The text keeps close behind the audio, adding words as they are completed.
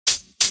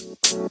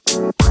Good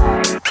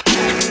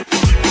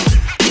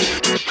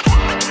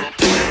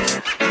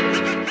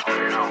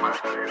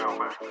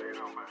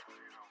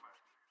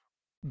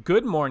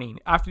morning,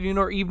 afternoon,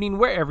 or evening,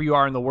 wherever you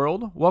are in the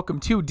world.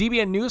 Welcome to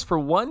DBN News for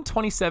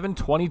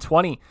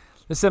 1/27/2020,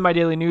 the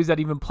semi-daily news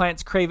that even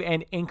plants crave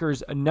and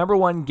anchors a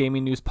 #1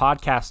 gaming news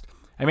podcast.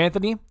 I'm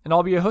Anthony, and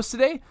I'll be your host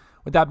today.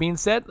 With that being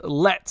said,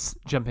 let's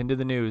jump into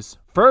the news.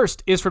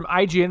 First is from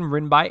IGN,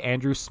 written by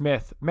Andrew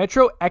Smith.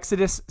 Metro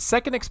Exodus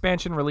second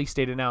expansion release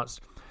date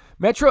announced.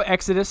 Metro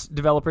Exodus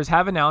developers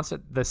have announced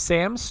that the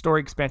Sam's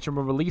Story expansion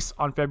will release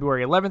on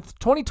February 11th,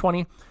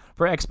 2020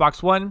 for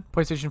Xbox One,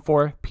 PlayStation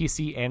 4,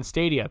 PC, and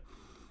Stadia.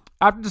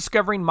 After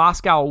discovering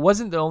Moscow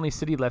wasn't the only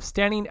city left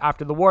standing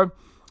after the war,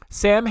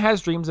 Sam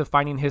has dreams of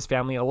finding his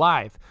family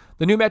alive.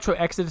 The new Metro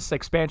Exodus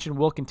expansion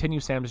will continue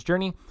Sam's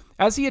journey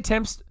as he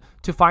attempts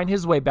to find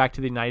his way back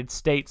to the United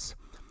States.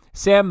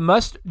 Sam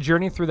must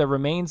journey through the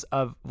remains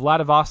of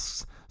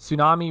Vladivostok's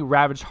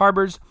tsunami-ravaged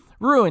harbors,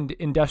 ruined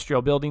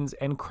industrial buildings,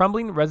 and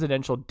crumbling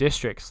residential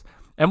districts,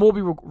 and will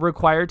be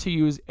required to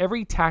use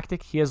every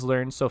tactic he has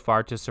learned so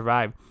far to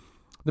survive.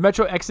 The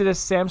Metro Exodus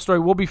Sam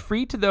Story will be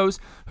free to those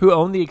who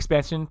own the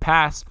expansion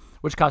pass,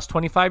 which costs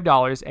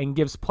 $25 and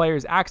gives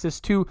players access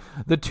to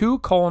the 2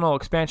 colonel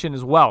expansion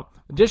as well.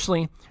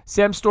 Additionally,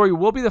 Sam Story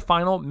will be the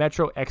final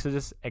Metro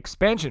Exodus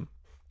expansion.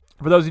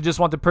 For those who just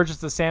want to purchase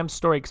the Sam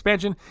Story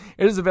expansion,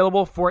 it is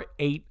available for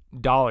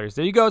 $8.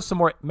 There you go, some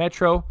more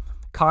Metro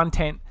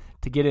content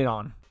to get in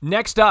on.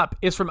 Next up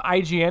is from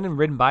IGN and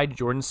written by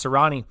Jordan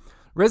Serrani.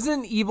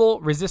 Resident Evil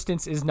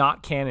Resistance is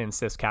not canon,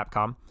 says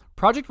Capcom.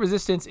 Project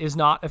Resistance is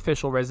not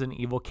official Resident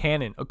Evil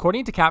canon,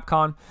 according to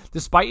Capcom,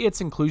 despite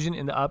its inclusion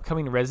in the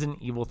upcoming Resident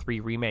Evil 3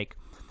 remake.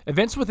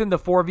 Events within the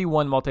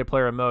 4v1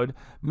 multiplayer mode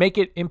make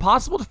it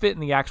impossible to fit in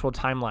the actual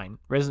timeline.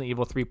 Resident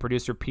Evil 3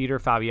 producer Peter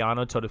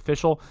Fabiano told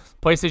official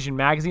PlayStation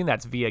Magazine,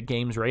 that's via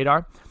Games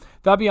Radar,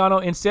 Fabiano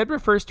instead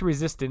refers to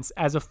Resistance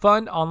as a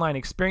fun online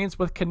experience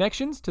with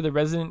connections to the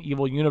Resident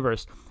Evil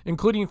universe,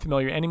 including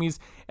familiar enemies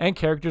and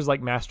characters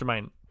like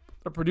Mastermind.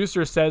 The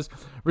producer says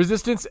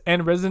Resistance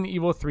and Resident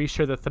Evil 3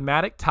 share the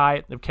thematic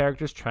tie of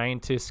characters trying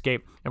to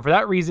escape, and for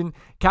that reason,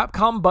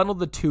 Capcom bundled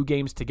the 2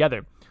 games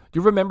together.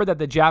 Do remember that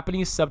the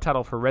Japanese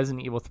subtitle for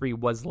Resident Evil 3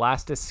 was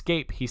Last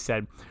Escape, he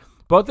said.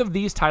 Both of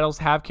these titles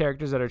have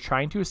characters that are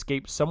trying to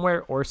escape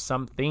somewhere or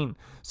something,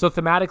 so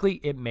thematically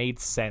it made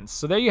sense.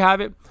 So there you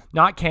have it,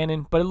 not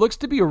canon, but it looks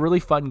to be a really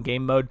fun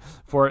game mode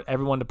for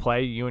everyone to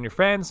play, you and your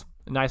friends.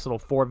 A nice little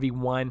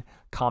 4v1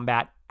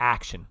 combat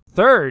action.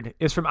 Third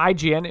is from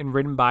IGN and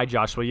written by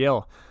Joshua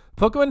Yale.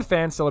 Pokemon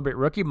fans celebrate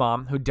Rookie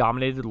Mom who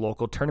dominated the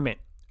local tournament.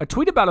 A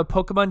tweet about a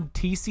Pokemon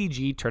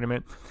TCG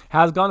tournament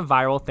has gone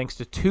viral thanks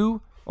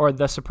to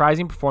the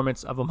surprising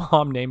performance of a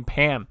mom named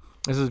Pam.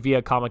 This is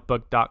via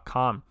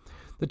comicbook.com.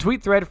 The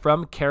tweet thread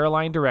from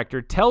Caroline Director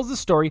tells the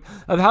story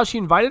of how she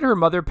invited her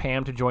mother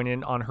Pam to join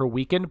in on her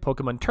weekend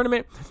Pokemon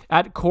tournament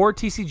at Core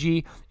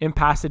TCG in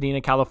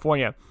Pasadena,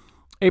 California,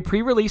 a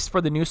pre-release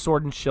for the new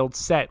Sword and Shield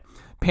set.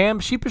 Pam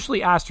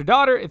sheepishly asked her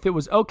daughter if it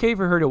was okay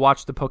for her to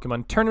watch the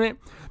Pokemon tournament,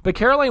 but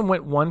Caroline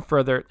went one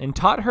further and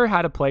taught her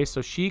how to play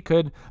so she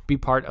could be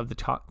part of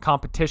the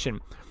competition.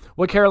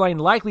 What Caroline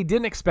likely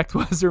didn't expect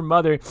was her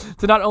mother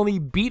to not only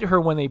beat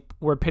her when they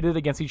were pitted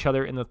against each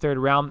other in the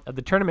 3rd round of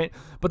the tournament,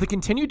 but to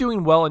continue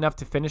doing well enough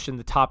to finish in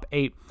the top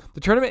 8.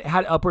 The tournament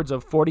had upwards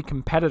of 40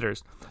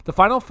 competitors. The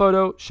final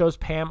photo shows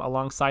Pam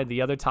alongside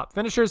the other top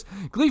finishers,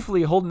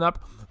 gleefully holding up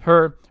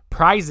her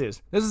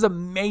prizes. This is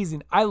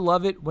amazing. I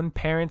love it when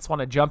parents want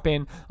to jump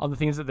in on the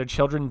things that their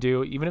children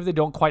do, even if they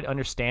don't quite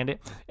understand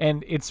it.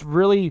 And it's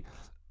really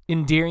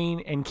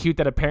endearing and cute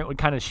that a parent would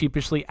kind of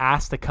sheepishly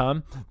ask to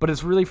come, but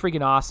it's really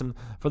freaking awesome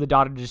for the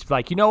daughter to just be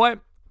like, you know what?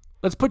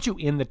 Let's put you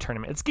in the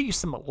tournament. Let's get you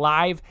some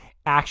live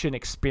action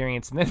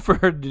experience. And then for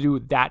her to do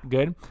that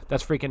good,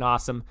 that's freaking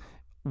awesome.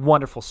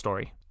 Wonderful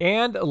story.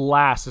 And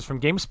last is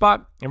from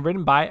GameSpot and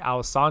written by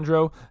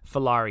Alessandro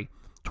Filari.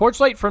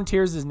 Torchlight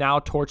Frontiers is now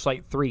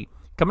Torchlight 3,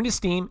 coming to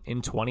Steam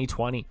in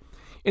 2020.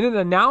 In an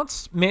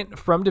announcement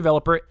from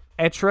developer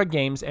Etra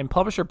Games and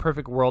publisher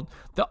Perfect World,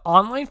 the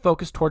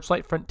online-focused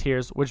Torchlight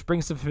Frontiers, which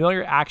brings the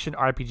familiar action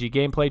RPG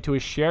gameplay to a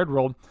shared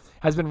world,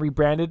 has been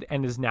rebranded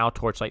and is now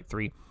Torchlight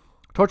 3.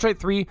 Torchlight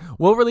 3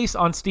 will release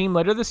on Steam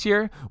later this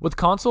year, with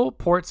console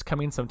ports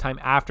coming sometime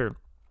after.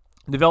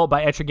 Developed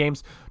by Etra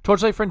Games,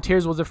 Torchlight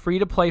Frontiers was a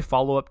free-to-play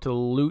follow-up to the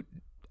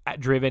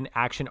loot-driven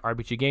action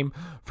RPG game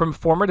from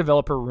former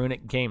developer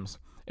Runic Games.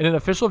 In an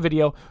official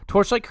video,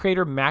 Torchlight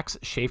creator Max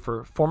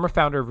Schaefer, former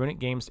founder of Runic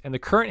Games and the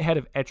current head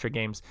of Etra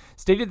Games,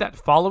 stated that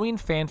following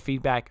fan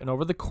feedback and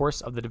over the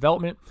course of the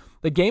development,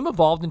 the game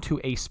evolved into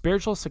a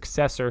spiritual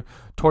successor to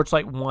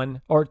Torchlight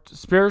 1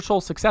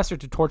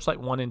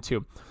 and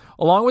 2.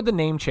 Along with the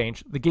name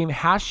change, the game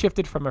has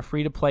shifted from a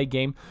free-to-play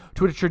game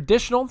to a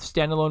traditional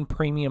standalone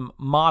premium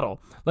model,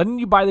 letting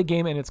you buy the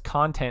game and its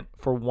content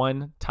for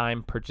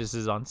one-time purchase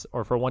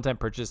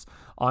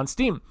on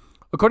Steam.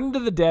 According to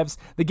the devs,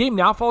 the game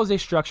now follows a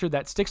structure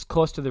that sticks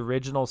close to the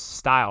original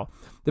style.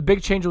 The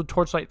big change with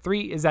Torchlight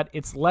 3 is that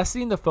it's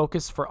lessening the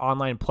focus for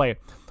online play.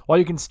 While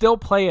you can still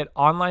play it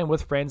online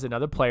with friends and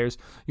other players,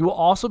 you will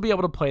also be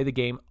able to play the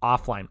game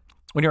offline.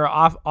 When you're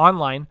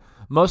online,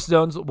 most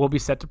zones will be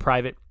set to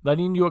private,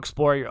 letting you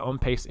explore at your own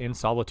pace in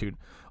solitude.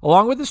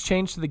 Along with this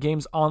change to the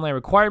game's online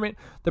requirement,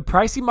 the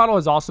pricing model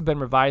has also been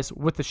revised.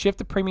 With the shift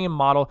to premium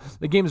model,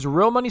 the game's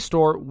real money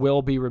store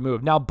will be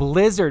removed. Now,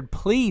 Blizzard,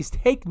 please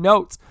take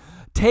notes.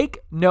 Take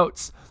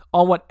notes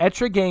on what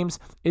Etra Games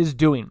is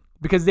doing,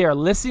 because they are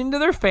listening to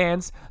their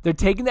fans. They're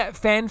taking that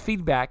fan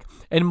feedback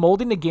and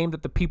molding the game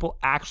that the people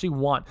actually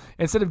want,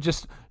 instead of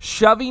just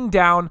shoving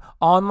down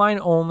online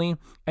only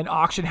and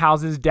auction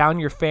houses down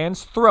your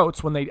fans'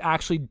 throats when they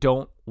actually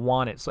don't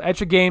want it. So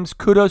Etra Games,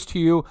 kudos to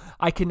you.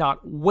 I cannot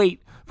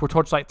wait for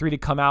Torchlight 3 to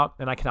come out,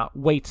 and I cannot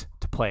wait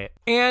to play it.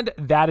 And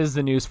that is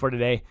the news for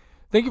today.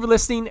 Thank you for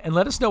listening, and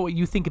let us know what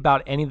you think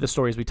about any of the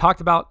stories we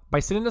talked about by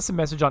sending us a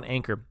message on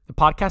Anchor, the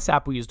podcast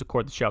app we use to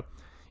record the show.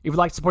 If you'd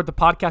like to support the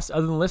podcast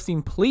other than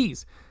listening,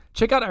 please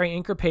check out our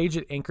Anchor page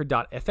at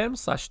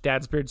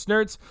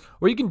anchor.fm/dadsbeardsnerds,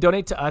 where you can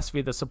donate to us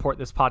via the support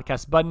this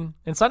podcast button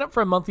and sign up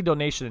for a monthly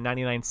donation at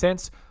 99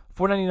 cents,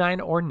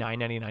 $4.99, or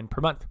 $9.99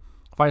 per month.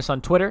 Find us on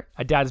Twitter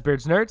at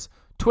dadsbeardsnerds,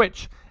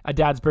 Twitch at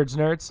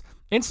dadsbeardsnerds,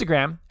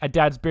 Instagram at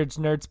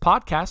dadsbeardsnerds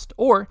podcast,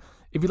 or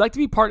if you'd like to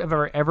be part of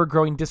our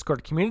ever-growing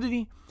Discord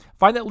community,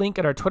 find that link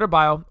in our Twitter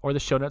bio or the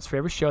show notes for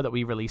every show that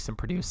we release and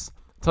produce.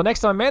 Until next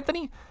time, I'm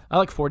Anthony. I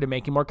look forward to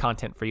making more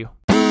content for you.